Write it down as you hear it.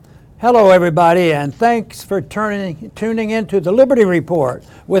Hello, everybody, and thanks for tuning into the Liberty Report.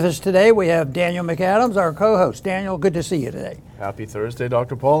 With us today, we have Daniel McAdams, our co-host. Daniel, good to see you today. Happy Thursday,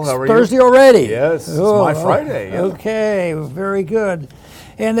 Dr. Paul. How are Thursday you? already? Yes, it's my Friday. Yeah. Okay, very good.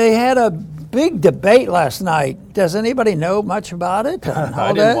 And they had a big debate last night. Does anybody know much about it?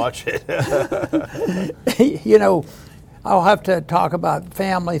 I didn't watch it. You know, I'll have to talk about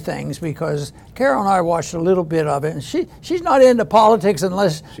family things because Carol and I watched a little bit of it, and she's not into politics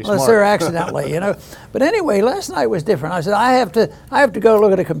unless they're accidentally, you know. But anyway, last night was different. I said I have to go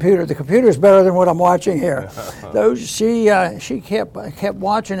look at a computer. The computer's better than what I'm watching here. So she kept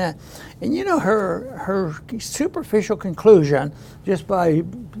watching it, and you know her superficial conclusion just by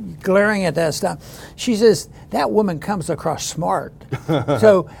glaring at that stuff. She says that woman comes across smart.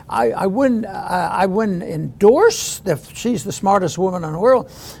 So I wouldn't endorse that she's the smartest woman in the world,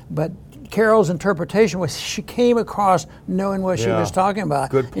 but Carol's interpretation was she came across knowing what she was talking about.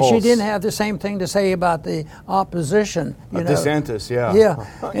 Good and pulse. she didn't have the same thing to say about the opposition. You know. DeSantis, yeah.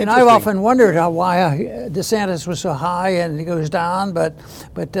 Yeah, and I've often wondered why DeSantis was so high and he goes down, but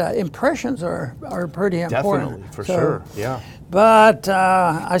impressions are pretty important. Definitely, for sure, yeah. But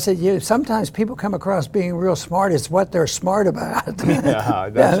I said, sometimes people come across being real smart. It's what they're smart about. Yeah,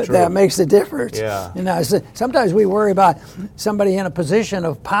 that's true. That makes the difference. Yeah. You know, sometimes we worry about somebody in a position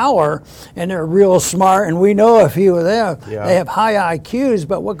of power and they're real smart, and we know a few of them. Yeah. They have high IQs,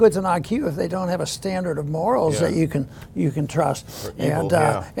 but what good's an IQ if they don't have a standard of morals that you can trust, and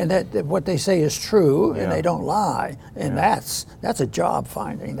that what they say is true, and they don't lie, and that's a job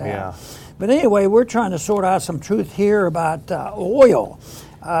finding that. Yeah. But anyway, we're trying to sort out some truth here about oil.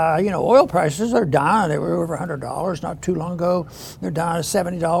 Oil prices are down. They were over $100 not too long ago. They're down to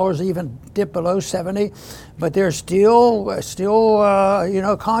 $70, even dip below 70. But there's still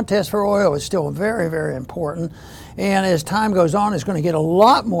contest for oil is still very, very important. And as time goes on, it's going to get a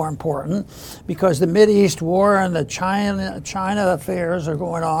lot more important because the Mideast war and the China affairs are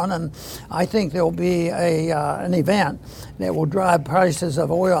going on, and I think there'll be an event that will drive prices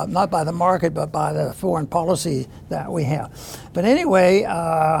of oil up, not by the market, but by the foreign policy that we have. But anyway,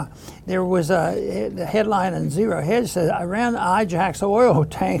 there was the headline in Zero Hedge says, Iran hijacks oil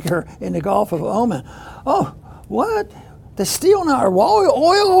tanker in the Gulf of Oman. Oh, what? They're stealing our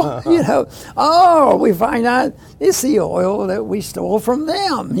oil, you know. Oh, we find out it's the oil that we stole from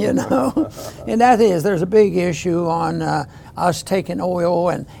them, you know. And there's a big issue on us taking oil,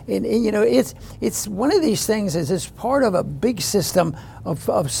 and you know, it's one of these things is it's part of a big system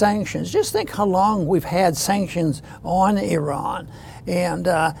of sanctions. Just think how long we've had sanctions on Iran. And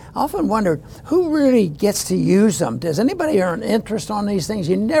I often wondered who really gets to use them. Does anybody earn interest on these things?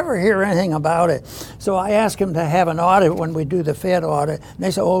 You never hear anything about it. So I asked them to have an audit when we do the Fed audit, and they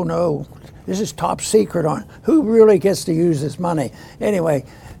said, "Oh no, this is top secret on who really gets to use this money." Anyway,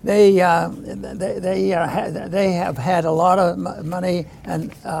 they have had a lot of money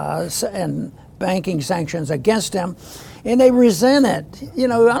and banking sanctions against them. And they resent it. You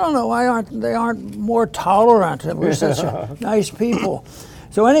know, I don't know why they aren't more tolerant. We're such nice people.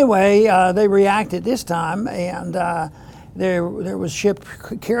 So anyway, they reacted this time, and there was ship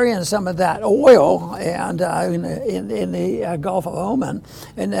carrying some of that oil and in the Gulf of Oman,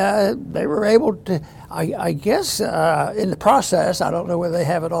 and they were able to. I guess in the process, I don't know whether they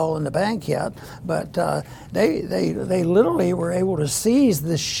have it all in the bank yet, but they literally were able to seize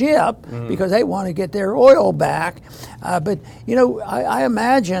the ship because they want to get their oil back. But you know, I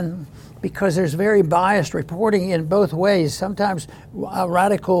imagine, because there's very biased reporting in both ways, sometimes a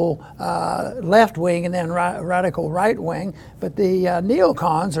radical left wing and then radical right wing, but the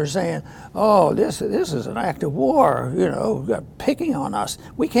neocons are saying, oh, this is an act of war, you know, picking on us.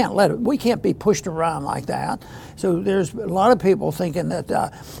 We can't be pushed around like that. So there's a lot of people thinking that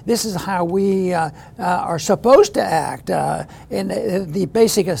this is how we are supposed to act. And the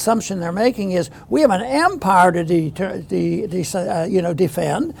basic assumption they're making is we have an empire to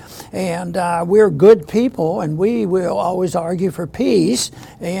defend, and we're good people, and we will always argue for peace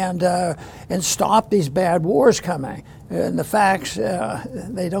and stop these bad wars coming. And the facts,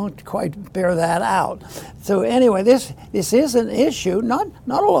 they don't quite bear that out. So anyway, this is an issue. Not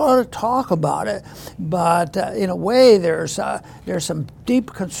a lot of talk about it, but in a way, there's some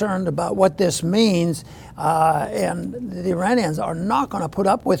deep concern about what this means, and the Iranians are not going to put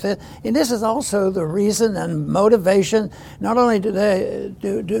up with it. And this is also the reason and motivation. Not only do they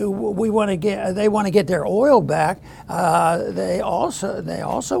want to get their oil back, they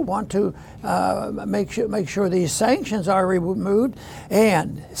also want to make sure these sanctions are removed,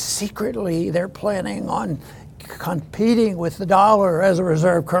 and secretly they're planning on competing with the dollar as a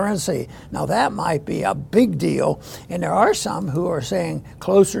reserve currency. Now that might be a big deal, and there are some who are saying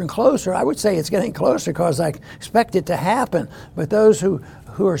closer and closer. I would say it's getting closer because I expect it to happen, but those who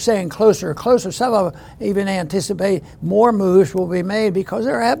are saying closer and closer, some of them even anticipate more moves will be made because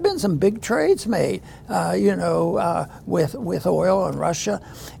there have been some big trades made, with oil and Russia,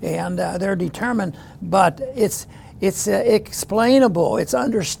 and they're determined, but it's explainable, it's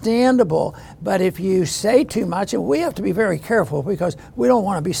understandable, but if you say too much, and we have to be very careful because we don't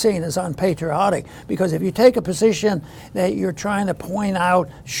want to be seen as unpatriotic, because if you take a position that you're trying to point out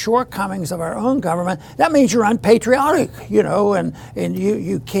shortcomings of our own government, that means you're unpatriotic, and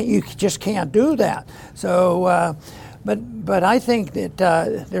you just can't do that. So But I think that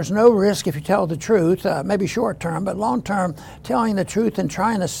there's no risk if you tell the truth, maybe short term, but long term, telling the truth and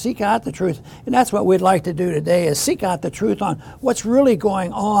trying to seek out the truth. And that's what we'd like to do today, is seek out the truth on what's really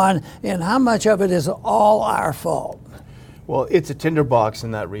going on and how much of it is all our fault. Well, it's a tinderbox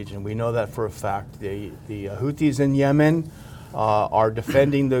in that region. We know that for a fact. The Houthis in Yemen are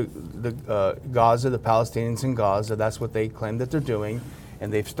defending the Gaza, the Palestinians in Gaza. That's what they claim that they're doing.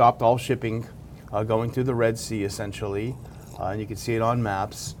 And they've stopped all shipping going through the Red Sea, essentially, and you can see it on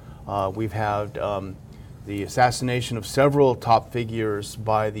maps. We've had the assassination of several top figures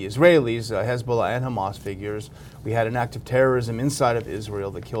by the Israelis, Hezbollah and Hamas figures. We had an act of terrorism inside of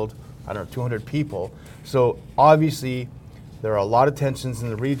Israel that killed, 200 people. So obviously, there are a lot of tensions in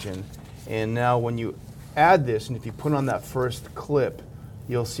the region. And now when you add this, and if you put on that first clip,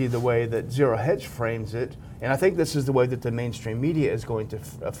 you'll see the way that Zero Hedge frames it. And I think this is the way that the mainstream media is going to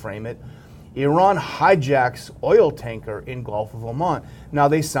frame it. Iran hijacks oil tanker in Gulf of Oman. Now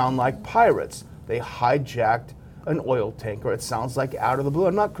they sound like pirates. They hijacked an oil tanker. It sounds like out of the blue.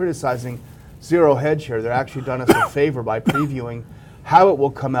 I'm not criticizing Zero Hedge here. They're actually done us a favor by previewing how it will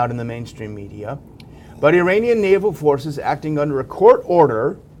come out in the mainstream media. But Iranian naval forces, acting under a court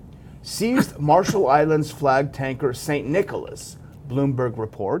order, seized Marshall Islands flag tanker St. Nicholas, Bloomberg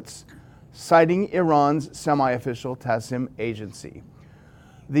reports, citing Iran's semi-official Tasnim agency.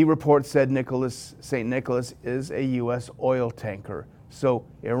 The report said St. Nicholas is a U.S. oil tanker. So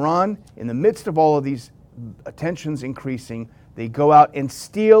Iran, in the midst of all of these tensions increasing, they go out and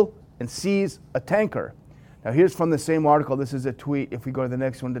steal and seize a tanker. Now here's from the same article. This is a tweet. If we go to the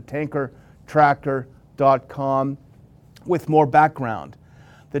next one, to tankertracker.com, with more background.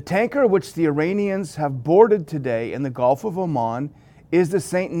 The tanker which the Iranians have boarded today in the Gulf of Oman is the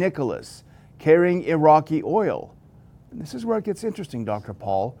St. Nicholas, carrying Iraqi oil. And this is where it gets interesting, Dr.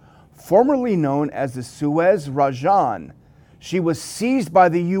 Paul. Formerly known as the Suez Rajan, she was seized by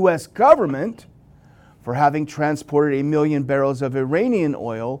the U.S. government for having transported 1 million barrels of Iranian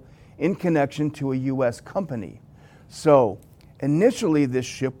oil in connection to a U.S. company. So initially this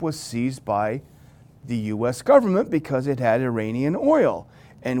ship was seized by the U.S. government because it had Iranian oil.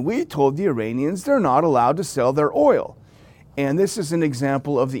 And we told the Iranians they're not allowed to sell their oil. And this is an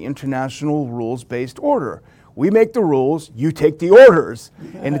example of the international rules-based order. We make the rules, you take the orders.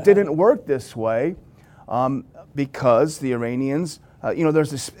 And it didn't work this way because the Iranians, there's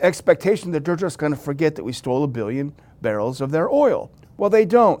this expectation that they're just going to forget that we stole 1 billion barrels of their oil. Well, they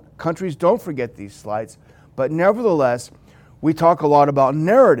don't. Countries don't forget these slights. But nevertheless, we talk a lot about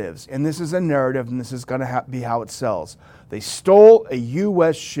narratives. And this is a narrative, and this is going to be how it sells. They stole a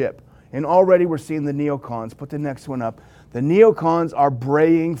U.S. ship. And already we're seeing the neocons. Put the next one up. The neocons are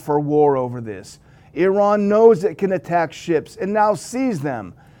braying for war over this. Iran knows it can attack ships and now seize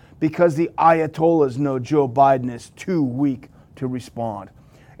them because the Ayatollahs know Joe Biden is too weak to respond.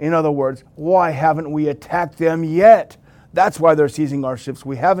 In other words, why haven't we attacked them yet? That's why they're seizing our ships.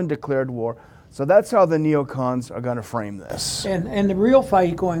 We haven't declared war. So that's how the neocons are going to frame this. And the real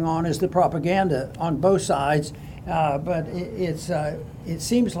fight going on is the propaganda on both sides. But it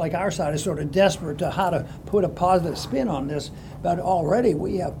seems like our side is sort of desperate to how to put a positive spin on this. But already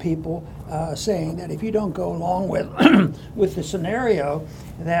we have people saying that if you don't go along with with the scenario,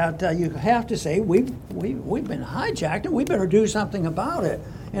 that you have to say we've been hijacked and we better do something about it.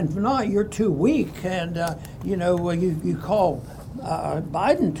 And if not, you're too weak, and you call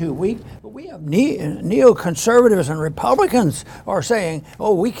Biden too weak. But we have neoconservatives and Republicans are saying,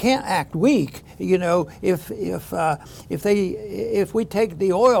 "Oh, we can't act weak. If we take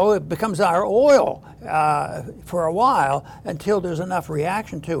the oil, it becomes our oil for a while until there's enough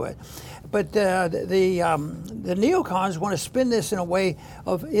reaction to it." But the neocons want to spin this in a way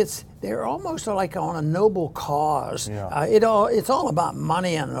of it's they're almost like on a noble cause. Yeah. It's all about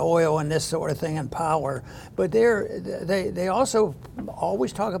money and oil and this sort of thing and power. But they also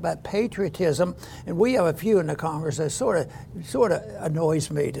always talk about patriotism, and we have a few in the Congress that sort of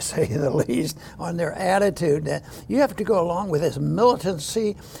annoys me, to say the least, on their attitude that you have to go along with this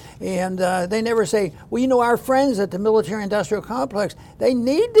militancy. And they never say, well, you know, our friends at the military-industrial complex, they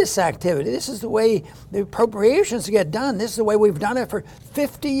need this activity. This is the way the appropriations get done. This is the way we've done it for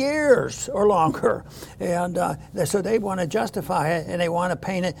 50 years or longer. And so they want to justify it, and they want to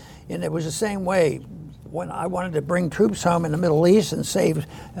paint it. And it was the same way when I wanted to bring troops home in the Middle East and save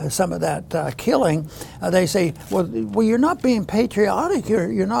some of that killing. They say, well, you're not being patriotic.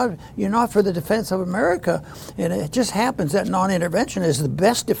 You're not for the defense of America. And it just happens that non-intervention is the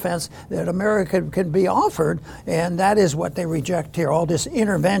best defense that America can be offered, and that is what they reject here. All this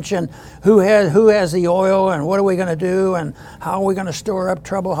intervention, who has the oil, and what are we going to do, and how are we going to store up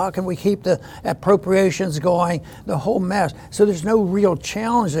trouble? How can we keep the appropriations going? The whole mess. So there's no real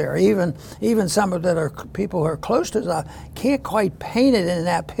challenge there. Even some of that are people who are close to us can't quite paint it in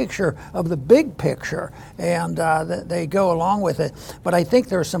that picture of the big picture, and they go along with it. But I think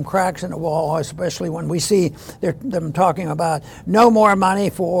there's some cracks in the wall, especially when we see them talking about no more money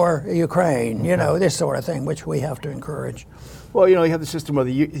for Ukraine, you know, this sort of thing, which we have to encourage. Well, you know, you have the system where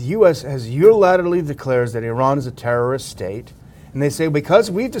the U.S. has unilaterally declares that Iran is a terrorist state, and they say, because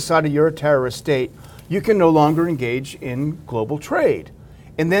we've decided you're a terrorist state, you can no longer engage in global trade.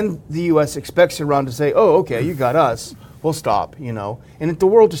 And then the U.S. expects Iran to say, oh, okay, you got us, we'll stop, you know. And the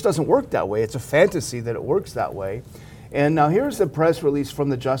world just doesn't work that way. It's a fantasy that it works that way. And now here's the press release from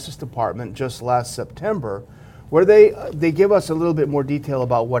the Justice Department just last September, where they give us a little bit more detail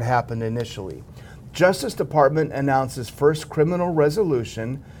about what happened initially. Justice Department announces first criminal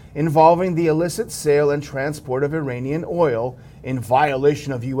resolution involving the illicit sale and transport of Iranian oil in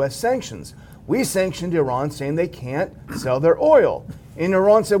violation of U.S. sanctions. We sanctioned Iran, saying they can't sell their oil. And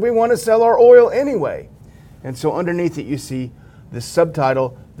Iran said, we want to sell our oil anyway. And so underneath it, you see the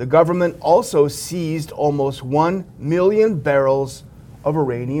subtitle, the government also seized almost 1 million barrels of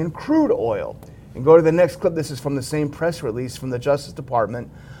Iranian crude oil. And go to the next clip. This is from the same press release from the Justice Department.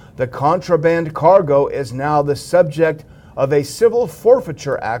 The contraband cargo is now the subject of a civil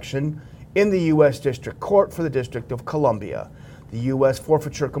forfeiture action in the U.S. District Court for the District of Columbia. The U.S.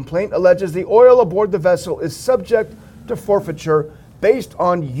 forfeiture complaint alleges the oil aboard the vessel is subject to forfeiture based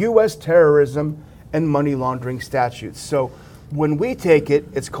on U.S. terrorism and money laundering statutes. So when we take it,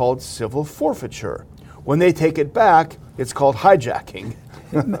 it's called civil forfeiture. When they take it back, it's called hijacking.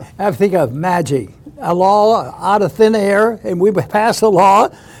 I think of magic, a law out of thin air, and we pass a law,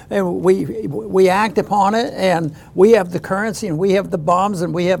 and we act upon it, and we have the currency, and we have the bombs,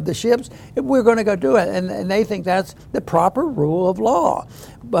 and we have the ships, and we're going to go do it. And they think that's the proper rule of law.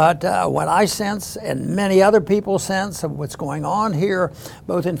 But what I sense, and many other people sense, of what's going on here,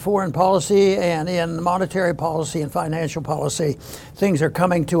 both in foreign policy and in monetary policy and financial policy, things are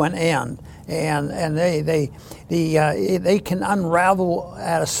coming to an end. And they can unravel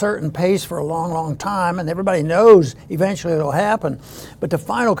at a certain pace for a long, long time, and everybody knows eventually it'll happen. But the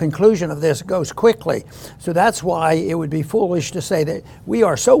final conclusion of this goes quickly. So that's why it would be foolish to say that we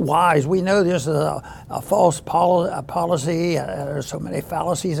are so wise. We know this is a false policy. There's so many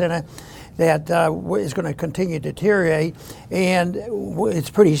fallacies in it that is going to continue to deteriorate, and it's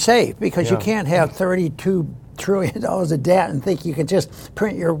pretty safe because you can't have $32 trillion of debt and think you can just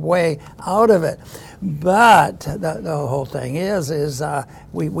print your way out of it. But the whole thing is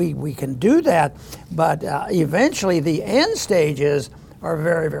we can do that, but eventually the end stages are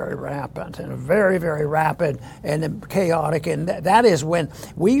very, very rapid and very, very rapid and chaotic. And that is when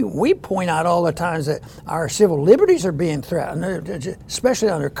we point out all the times that our civil liberties are being threatened, especially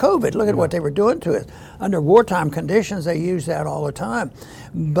under COVID. Look at what they were doing to us. Under wartime conditions, they use that all the time.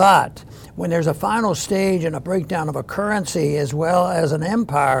 But when there's a final stage and a breakdown of a currency as well as an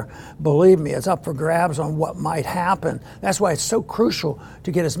empire, believe me, it's up for grabs on what might happen. That's why it's so crucial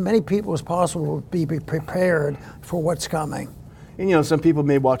to get as many people as possible to be prepared for what's coming. And you know, some people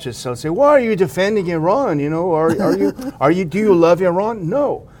may watch this and say, "Why are you defending Iran? You know, are you? Do you love Iran?"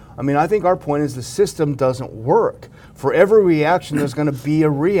 No. I mean, I think our point is the system doesn't work. For every reaction, there's going to be a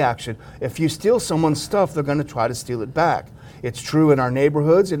reaction. If you steal someone's stuff, they're going to try to steal it back. It's true in our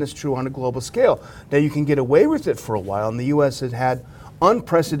neighborhoods, and it's true on a global scale. Now, you can get away with it for a while, and the U.S. has had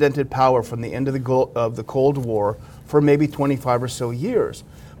unprecedented power from the end of the Cold War for maybe 25 or so years.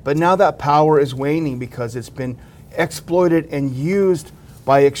 But now that power is waning because it's been exploited and used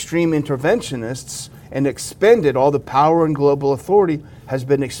by extreme interventionists and expended. All the power and global authority has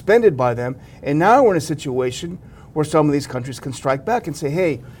been expended by them. And now we're in a situation where some of these countries can strike back and say,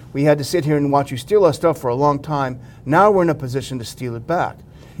 hey, we had to sit here and watch you steal our stuff for a long time. Now we're in a position to steal it back.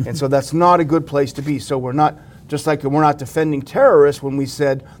 And so that's not a good place to be. So we're not, just like we're not defending terrorists when we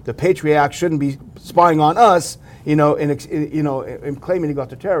said the Patriot Act shouldn't be spying on us, and claiming to go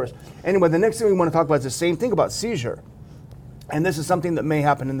after terrorists. Anyway, the next thing we want to talk about is the same thing about seizure. And this is something that may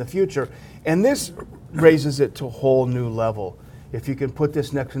happen in the future. And this raises it to a whole new level. If you can put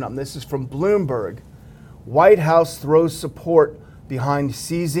this next one up. This is from Bloomberg. White House throws support behind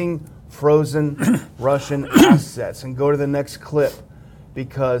seizing frozen Russian assets. And go to the next clip,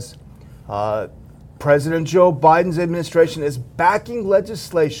 because President Joe Biden's administration is backing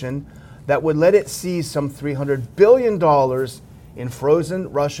legislation that would let it seize some $300 billion in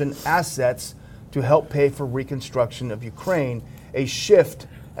frozen Russian assets to help pay for reconstruction of Ukraine, a shift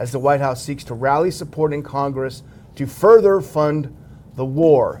as the White House seeks to rally support in Congress to further fund the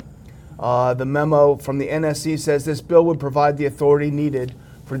war. The memo from the NSC says this bill would provide the authority needed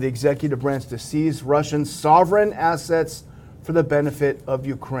for the executive branch to seize Russian sovereign assets for the benefit of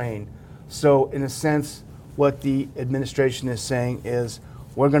Ukraine. So, in a sense, what the administration is saying is,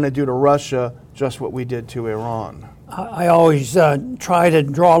 we're going to do to Russia just what we did to Iran. I always try to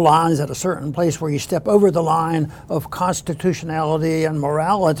draw lines at a certain place where you step over the line of constitutionality and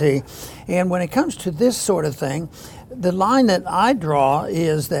morality. And when it comes to this sort of thing, the line that I draw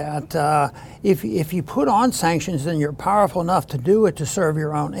is that if you put on sanctions and you're powerful enough to do it to serve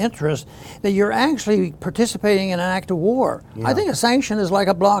your own interest, that you're actually participating in an act of war. Yeah. I think a sanction is like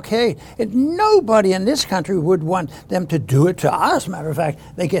a blockade. Nobody in this country would want them to do it to us. Matter of fact,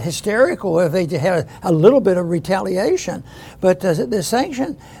 they get hysterical if they have a little bit of retaliation. But the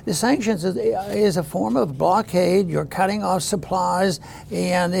sanctions is a form of blockade. You're cutting off supplies,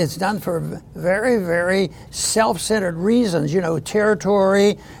 and it's done for very, very self-centered reasons.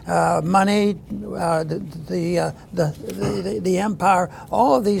 territory, money, the empire,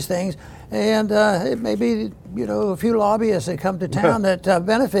 all of these things, and it may be a few lobbyists that come to town that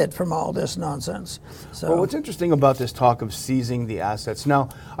benefit from all this nonsense. So, well, what's interesting about this talk of seizing the assets? Now,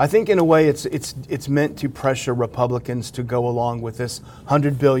 I think in a way it's meant to pressure Republicans to go along with this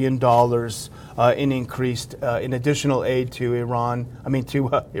 $100 billion in increased in additional aid to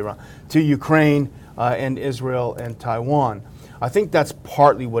to Ukraine and Israel and Taiwan. I think that's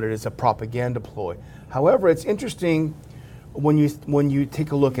partly what it is, a propaganda ploy. However, it's interesting when you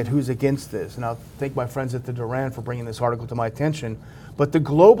take a look at who's against this, and I'll thank my friends at the Duran for bringing this article to my attention, but the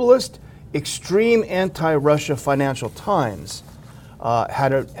globalist, extreme anti-Russia Financial Times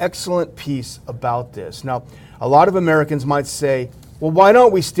had an excellent piece about this. Now, a lot of Americans might say, well, why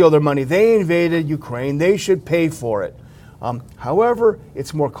don't we steal their money? They invaded Ukraine. They should pay for it. However,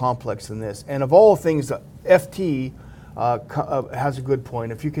 it's more complex than this. And of all things, the FT has a good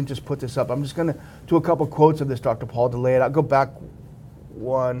point. If you can just put this up. I'm just going to do a couple quotes of this, Dr. Paul, to lay it out. Go back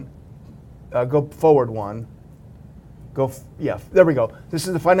one. Go forward one. There we go. This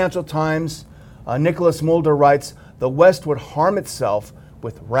is the Financial Times. Nicholas Mulder writes, the West would harm itself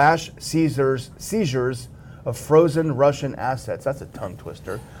with rash seizures of frozen Russian assets. That's a tongue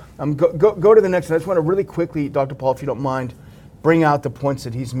twister. Go to the next one. I just want to really quickly, Dr. Paul, if you don't mind, bring out the points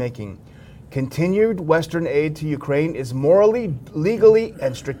that he's making. Continued Western aid to Ukraine is morally, legally,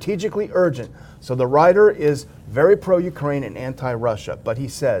 and strategically urgent. So the writer is very pro-Ukraine and anti-Russia. But he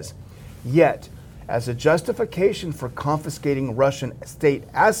says, yet, as a justification for confiscating Russian state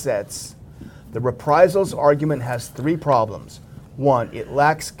assets, the reprisals argument has three problems. One, it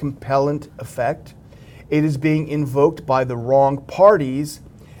lacks compellent effect. It is being invoked by the wrong parties,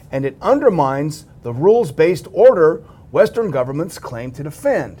 and it undermines the rules-based order Western governments claim to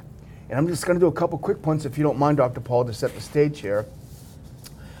defend. And I'm just going to do a couple quick points, if you don't mind, Dr. Paul, to set the stage here.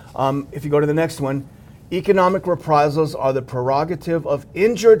 If you go to the next one, economic reprisals are the prerogative of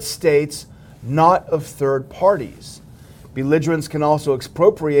injured states, not of third parties. Belligerents can also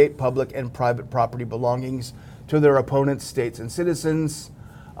expropriate public and private property belongings to their opponents, states, and citizens.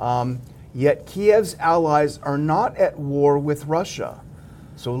 Yet Kiev's allies are not at war with Russia.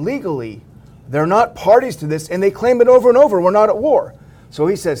 So legally, they're not parties to this, and they claim it over and over, we're not at war. So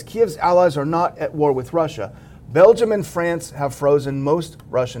he says Kiev's allies are not at war with Russia. Belgium and France have frozen most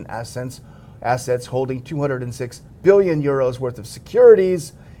Russian assets holding 206 billion euros worth of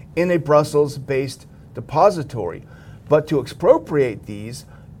securities in a Brussels-based depository. But to expropriate these,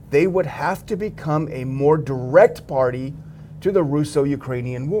 they would have to become a more direct party to the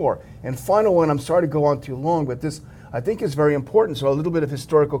Russo-Ukrainian war. And final one, I'm sorry to go on too long, but this I think is very important. So a little bit of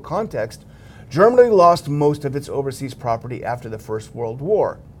historical context. Germany lost most of its overseas property after the First World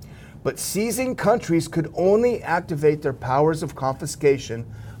War. But seizing countries could only activate their powers of confiscation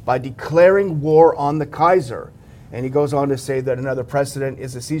by declaring war on the Kaiser. And he goes on to say that another precedent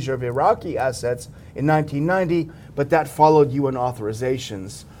is the seizure of Iraqi assets in 1990, but that followed UN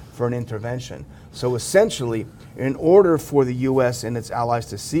authorizations for an intervention. So essentially, in order for the U.S. and its allies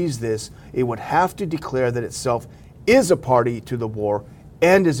to seize this, it would have to declare that itself is a party to the war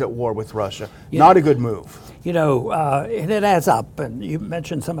and is at war with Russia. Not a good move. You know, and it adds up, and you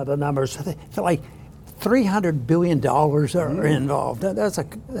mentioned some of the numbers. It's like $300 billion are involved. That's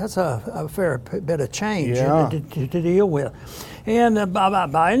a fair bit of change to deal with. And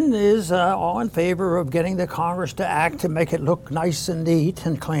Biden is all in favor of getting the Congress to act to make it look nice and neat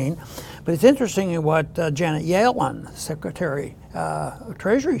and clean. But it's interesting what Janet Yellen, Secretary of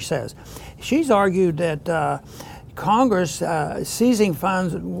Treasury, says. She's argued that Congress seizing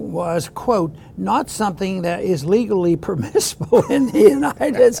funds was, quote, not something that is legally permissible in the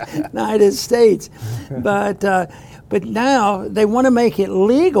United States. But now they want to make it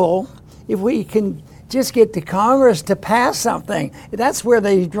legal if we can just get the Congress to pass something. That's where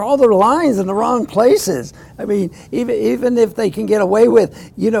they draw their lines in the wrong places. I mean, even if they can get away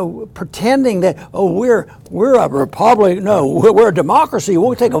with, pretending that, we're a republic. No, we're a democracy.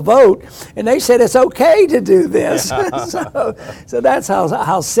 We'll take a vote. And they said it's okay to do this. So that's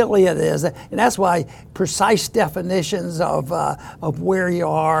how silly it is. And that's why precise definitions of where you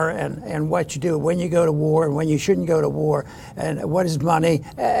are and what you do, when you go to war and when you shouldn't go to war, and what is money,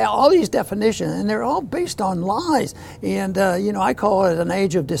 all these definitions, and they're all based on lies. And I call it an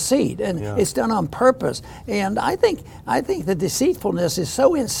age of deceit, and it's done on purpose. And I think the deceitfulness is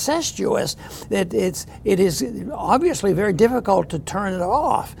so incestuous that it is obviously very difficult to turn it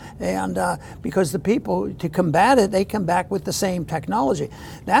off. And because the people to combat it, they come back with the same technology.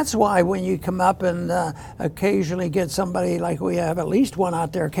 That's why when you come up and occasionally get somebody like we have at least one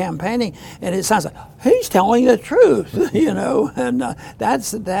out there campaigning, and it sounds like he's telling the truth, and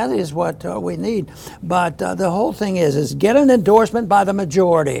that is what we need. But the whole thing is get an endorsement by the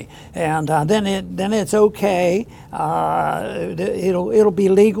majority, and then it's okay. It'll be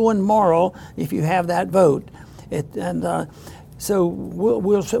legal and moral if you have that vote. So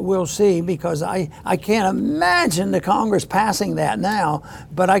we'll see, because I can't imagine the Congress passing that now,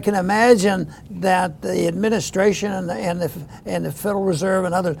 but I can imagine that the administration and the Federal Reserve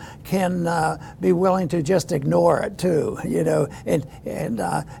and others can be willing to just ignore it too, and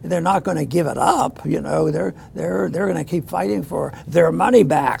they're not going to give it up, they're going to keep fighting for their money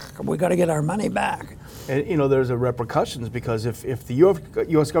back. We got to get our money back. And, there's a repercussions, because if the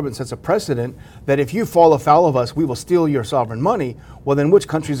U.S. government sets a precedent that if you fall afoul of us, we will steal your sovereign money, well, then which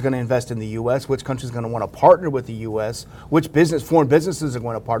country is going to invest in the U.S.? Which country is going to want to partner with the U.S.? Which foreign businesses are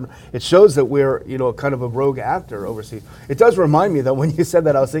going to partner? It shows that we're, kind of a rogue actor overseas. It does remind me that when you said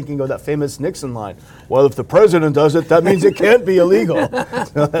that, I was thinking of that famous Nixon line. Well, if the president does it, that means it can't be illegal.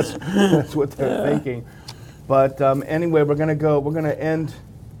 So that's what they're thinking. But anyway, we're going to end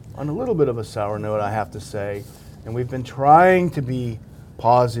on a little bit of a sour note, I have to say. And we've been trying to be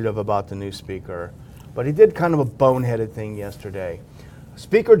positive about the new speaker, but he did kind of a boneheaded thing yesterday.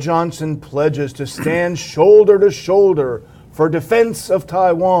 Speaker Johnson pledges to stand shoulder to shoulder for defense of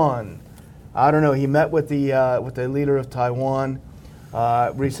Taiwan. I don't know, he met with the leader of Taiwan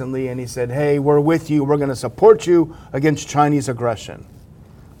recently, and he said, hey, we're with you, we're going to support you against Chinese aggression.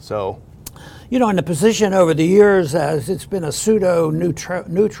 So, in the position over the years, as it's been a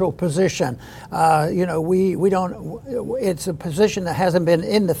pseudo-neutral position, we don't. It's a position that hasn't been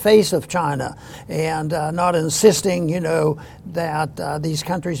in the face of China, and not insisting, that these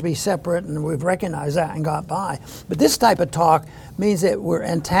countries be separate, and we've recognized that and got by. But this type of talk means that we're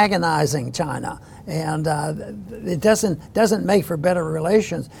antagonizing China, and it doesn't make for better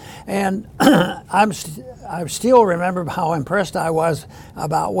relations. And I still remember how impressed I was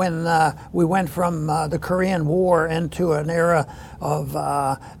about when we went from the Korean War into an era of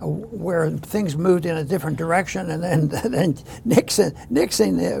where things moved in a different direction, and then Nixon,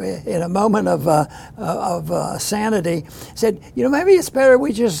 in a moment of sanity, said, maybe it's better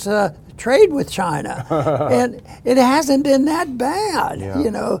we just trade with China, and it hasn't been that bad.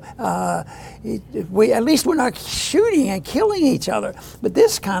 At least we're not shooting and killing each other. But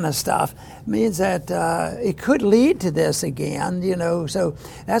this kind of stuff means that it could lead to this again. So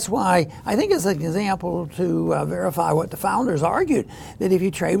that's why I think it's an example to verify what the founders argued, that if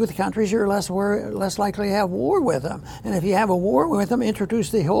you trade with countries, you're less likely to have war with them, and if you have a war with them, introduce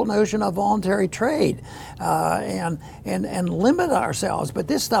the whole notion of voluntary trade and limit ourselves. But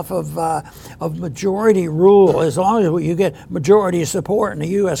this stuff of majority rule, as long as you get majority support in the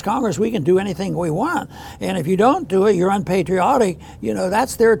U.S. Congress, we can do anything anything we want. And if you don't do it, you're unpatriotic.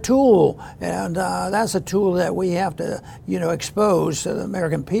 That's their tool, and that's a tool that we have to, expose. So the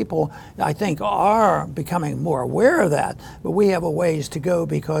American people, I think, are becoming more aware of that. But we have a ways to go,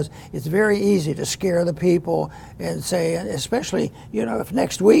 because it's very easy to scare the people and say, especially, if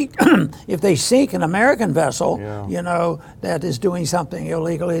next week, if they sink an American vessel, that is doing something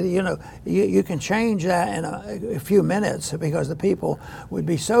illegally, you can change that in a few minutes, because the people would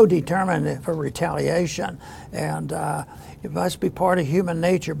be so determined for retaliation. And it must be part of human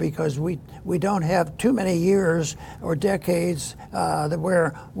nature, because we don't have too many years or decades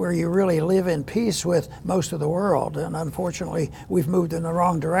where you really live in peace with most of the world. And unfortunately, we've moved in the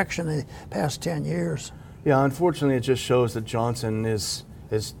wrong direction in the past 10 years. Yeah, unfortunately, it just shows that Johnson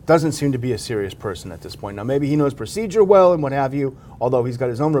doesn't seem to be a serious person at this point. Now, maybe he knows procedure well and what have you, although he's got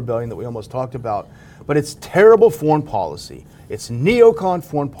his own rebellion that we almost talked about. But it's terrible foreign policy. It's neocon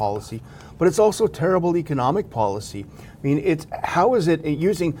foreign policy, but it's also terrible economic policy. I mean, how is it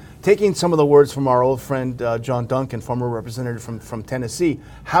taking some of the words from our old friend John Duncan, former representative from Tennessee,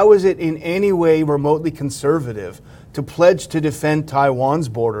 how is it in any way remotely conservative to pledge to defend Taiwan's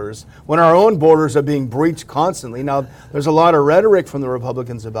borders when our own borders are being breached constantly? Now, there's a lot of rhetoric from the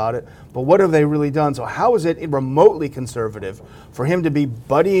Republicans about it, but what have they really done? So how is it remotely conservative for him to be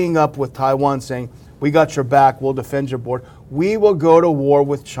buddying up with Taiwan, saying, we got your back, we'll defend your border, we will go to war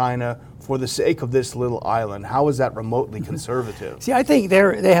with China for the sake of this little island? How is that remotely conservative? See, I think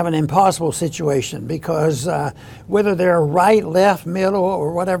they have an impossible situation, because whether they're right, left, middle,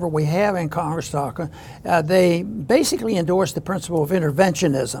 or whatever we have in Congress talking, they basically endorse the principle of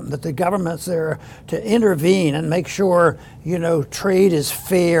interventionism, that the government's there to intervene and make sure, trade is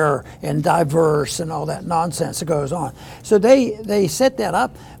fair and diverse and all that nonsense that goes on. So they set that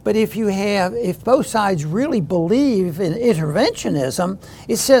up. But if both sides really believe in interventionism,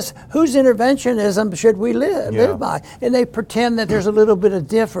 it says, whose interventionism should we live by? And they pretend that there's a little bit of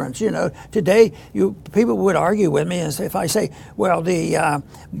difference. Today people would argue with me if I say, well,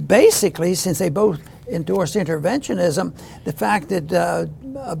 basically, since they both endorse interventionism, the fact that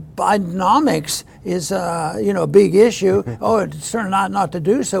Bidenomics is a big issue. It's turned out not to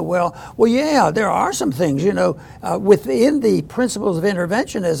do so well. Well, yeah, there are some things. Within the principles of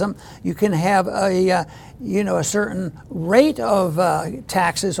interventionism, you can have a certain rate of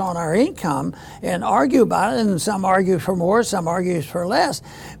taxes on our income and argue about it. And some argue for more, some argue for less.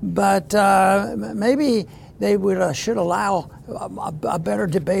 But maybe they should allow a better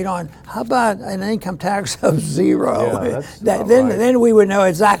debate on how about an income tax of zero. Yeah, then we would know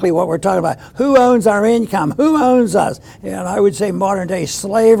exactly what we're talking about. Who owns our income? Who owns us? And I would say modern day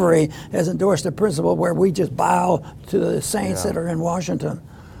slavery has endorsed a principle where we just bow to the saints that are in Washington.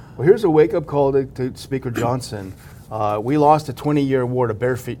 Well, here's a wake-up call to Speaker Johnson. We lost a 20-year war to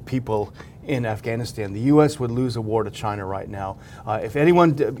bare people in Afghanistan. The U.S. would lose a war to China right now. If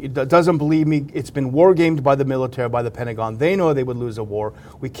anyone doesn't believe me, it's been war gamed by the military, by the Pentagon. They know they would lose a war.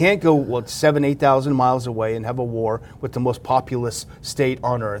 We can't go 8,000 miles away and have a war with the most populous state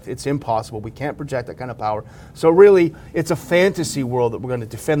on earth. It's impossible. We can't project that kind of power. So really, it's a fantasy world that we're going to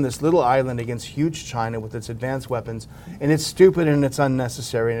defend this little island against huge China with its advanced weapons, and it's stupid and it's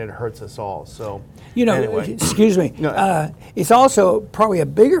unnecessary and it hurts us all. So anyway. Excuse me. No. It's also probably a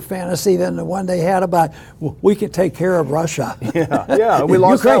bigger fantasy than the one they had about we can take care of Russia. Yeah, we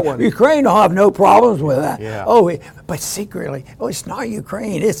lost that one. Ukraine will have no problems with that. Yeah. But secretly, it's not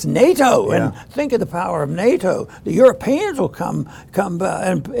Ukraine, it's NATO. Yeah. And think of the power of NATO. The Europeans will come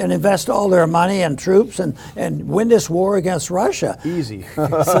and invest all their money and troops and win this war against Russia. Easy.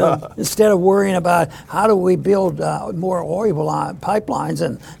 So instead of worrying about how do we build more oil pipelines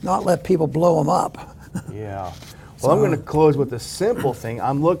and not let people blow them up. Yeah. Well, I'm going to close with a simple thing.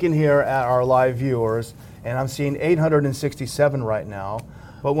 I'm looking here at our live viewers, and I'm seeing 867 right now.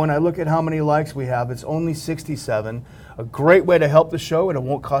 But when I look at how many likes we have, it's only 67. A great way to help the show, and it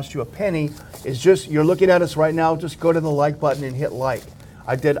won't cost you a penny, is just, you're looking at us right now, just go to the like button and hit like.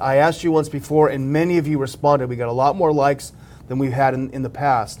 I asked you once before, and many of you responded. We got a lot more likes than we've had in the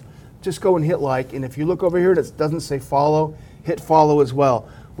past. Just go and hit like, and if you look over here that doesn't say follow, hit follow as well.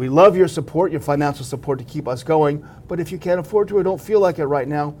 We love your support, your financial support to keep us going, but if you can't afford to or don't feel like it right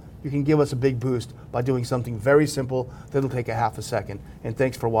now, you can give us a big boost by doing something very simple that'll take a half a second. And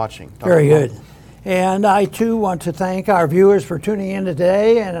thanks for watching. Very good. And I too want to thank our viewers for tuning in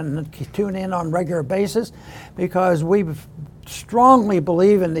today and tune in on a regular basis, because we strongly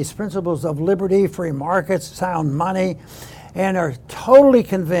believe in these principles of liberty, free markets, sound money, and are totally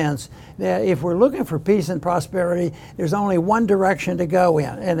convinced that if we're looking for peace and prosperity, there's only one direction to go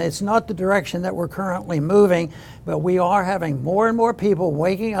in, and it's not the direction that we're currently moving, but we are having more and more people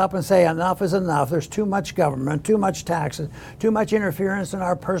waking up and say enough is enough. There's too much government, too much taxes, too much interference in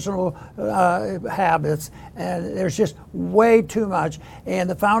our personal habits, and there's just way too much. And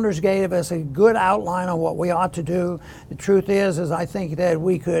the founders gave us a good outline on what we ought to do. The truth is I think that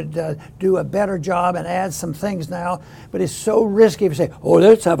we could do a better job and add some things now, but it's so risky if you say, oh,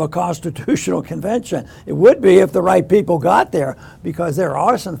 let's have a constitutional convention. It would be if the right people got there, because there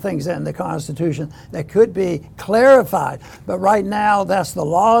are some things in the Constitution that could be clarified. But right now, that's the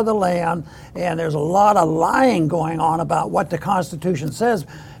law of the land, and there's a lot of lying going on about what the Constitution says,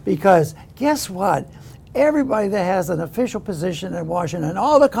 because guess what? Everybody that has an official position in Washington,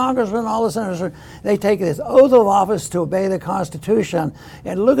 all the congressmen, all the senators, they take this oath of office to obey the Constitution.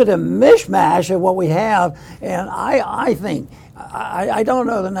 And look at the mishmash of what we have. And I think, I don't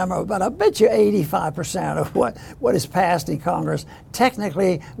know the number, but I bet you 85% of what is passed in Congress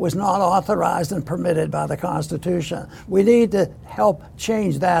technically was not authorized and permitted by the Constitution. We need to help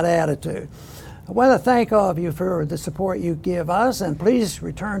change that attitude. I want to thank all of you for the support you give us, and please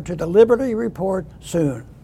return to the Liberty Report soon.